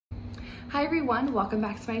Hi everyone, welcome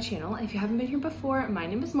back to my channel. If you haven't been here before, my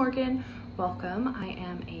name is Morgan. Welcome. I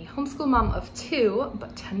am a homeschool mom of 2,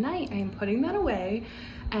 but tonight I am putting that away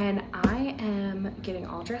and I am getting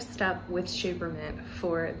all dressed up with Shapermint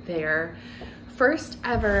for their first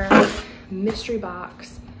ever mystery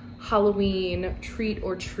box Halloween treat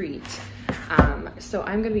or treat. So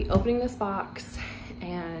I'm gonna be opening this box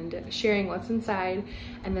and sharing what's inside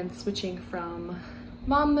and then switching from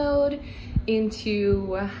mom mode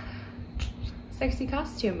into sexy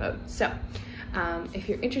costume mode. So if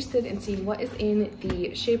you're interested in seeing what is in the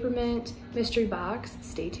Shapermint mystery box,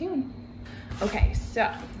 stay tuned. Okay, so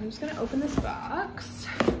I'm just gonna open this box.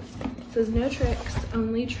 It says no tricks,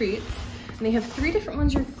 only treats. And they have 3 different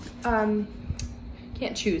ones you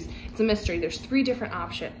can't choose. It's a mystery. There's 3 different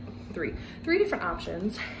options. Three different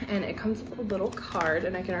options, and it comes with a little card,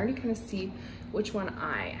 and I can already kind of see which one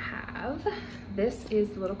I have. This is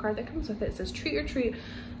the little card that comes with it. It says treat or treat,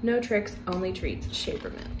 no tricks, only treats,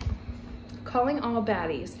 Shapermint. Calling all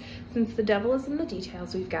baddies. Since the devil is in the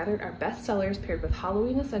details, we've gathered our best sellers paired with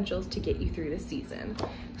Halloween essentials to get you through the season.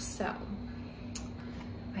 So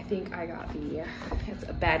I think I got it's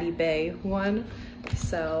a baddie bay one.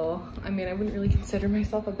 So, I mean, I wouldn't really consider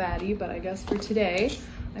myself a baddie, but I guess for today,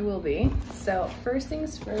 I will be. So first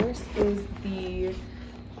things first is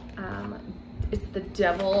it's the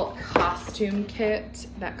devil costume kit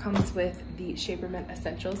that comes with the Shapermint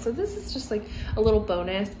essentials. So this is just like a little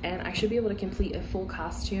bonus, and I should be able to complete a full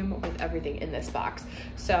costume with everything in this box.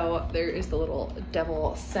 So there is the little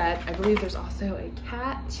devil set. I believe there's also a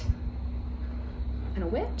cat and a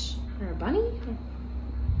witch or a bunny.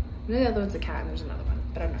 I know the other one's a cat and there's another one,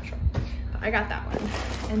 but I'm not sure. But I got that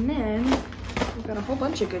one. And then we've got a whole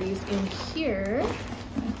bunch of goodies in here.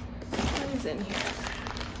 What is in here?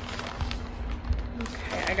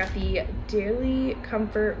 Okay, I got the Daily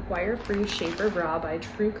Comfort Wire-Free Shaper Bra by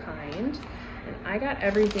True Kind. And I got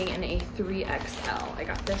everything in a 3XL. I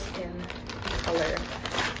got this in the color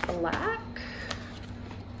black.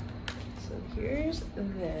 So here's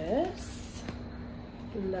this.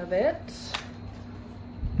 Love it.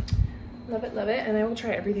 Love it, love it. And I will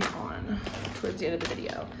try everything on towards the end of the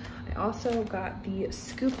video. I also got the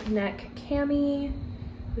scoop neck cami.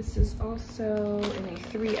 This is also in a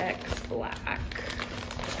 3X black.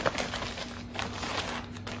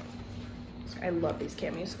 I love these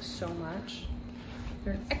camis so much.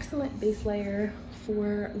 They're an excellent base layer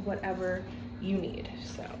for whatever you need.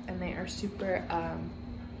 So, and they are super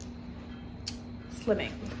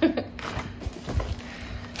slimming.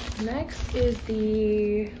 Next is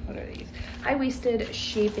what are these? High-waisted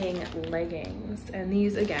shaping leggings. And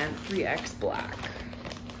these, again, 3X black.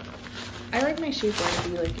 I like my shaper to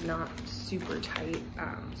be like not super tight.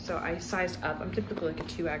 So I sized up. I'm typically like a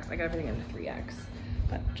 2X. I got everything in a 3X.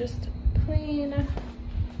 But just plain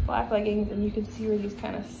black leggings, and you can see where these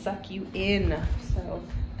kind of suck you in. So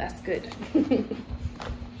that's good. All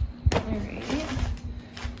right.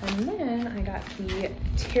 And then I got the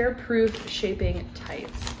tear-proof shaping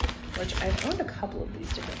tights, which I've owned a couple of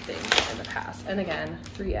these different things in the past. And again,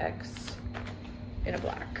 3X in a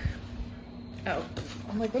black. Oh,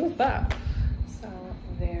 I'm like, what is that? So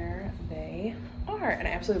there they are. And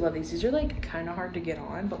I absolutely love these. These are like kind of hard to get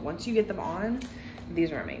on, but once you get them on,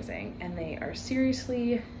 these are amazing. And they are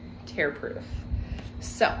seriously tear-proof.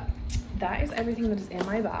 So that is everything that is in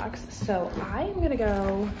my box. So I am gonna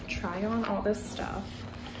go try on all this stuff,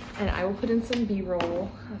 and I will put in some B-roll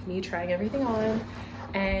of me trying everything on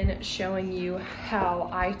and showing you how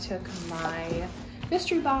I took my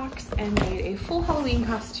mystery box and made a full Halloween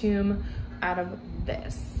costume out of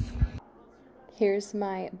this. Here's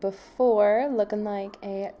my before, looking like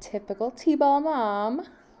a typical T-ball mom.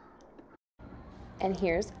 And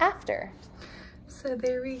here's after. So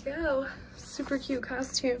there we go. Super cute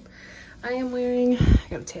costume. I am wearing, I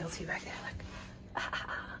got a tail too back there, look.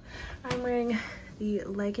 I'm wearing the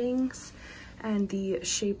leggings and the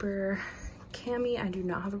Shaper cami. I do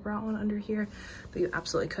not have a bra on under here, but you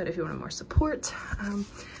absolutely could if you wanted more support. I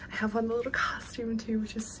have one little costume too,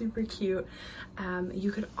 which is super cute.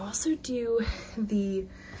 You could also do the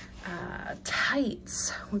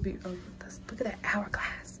tights. Would be, oh, look at that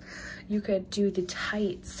hourglass. You could do the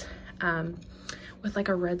tights with like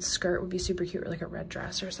a red skirt, would be super cute, or like a red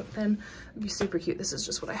dress or something. Would be super cute. This is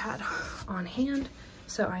just what I had on hand.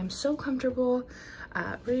 So I'm so comfortable,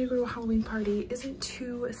 ready to go to a Halloween party. Isn't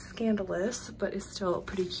too scandalous, but is still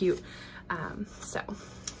pretty cute. So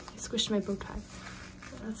I squished my bow tie.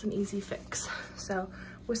 That's an easy fix. So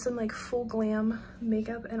with some like full glam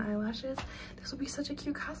makeup and eyelashes, this will be such a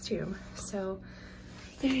cute costume. So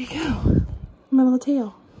there you go, my little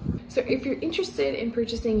tail. So if you're interested in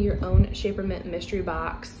purchasing your own Shapermint mystery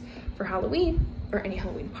box for Halloween or any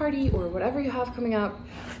Halloween party or whatever you have coming up.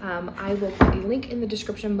 I will put a link in the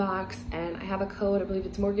description box, and I have a code, I believe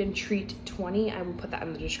it's Morgan Treat 20. I will put that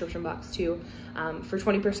in the description box too, for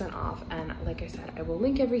 20% off. And like I said, I will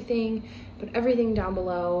link everything, put everything down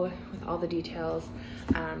below with all the details.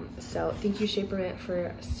 So thank you, Shapermint,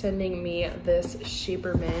 for sending me this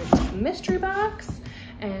Shapermint mystery box,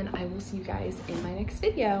 and I will see you guys in my next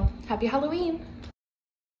video. Happy Halloween!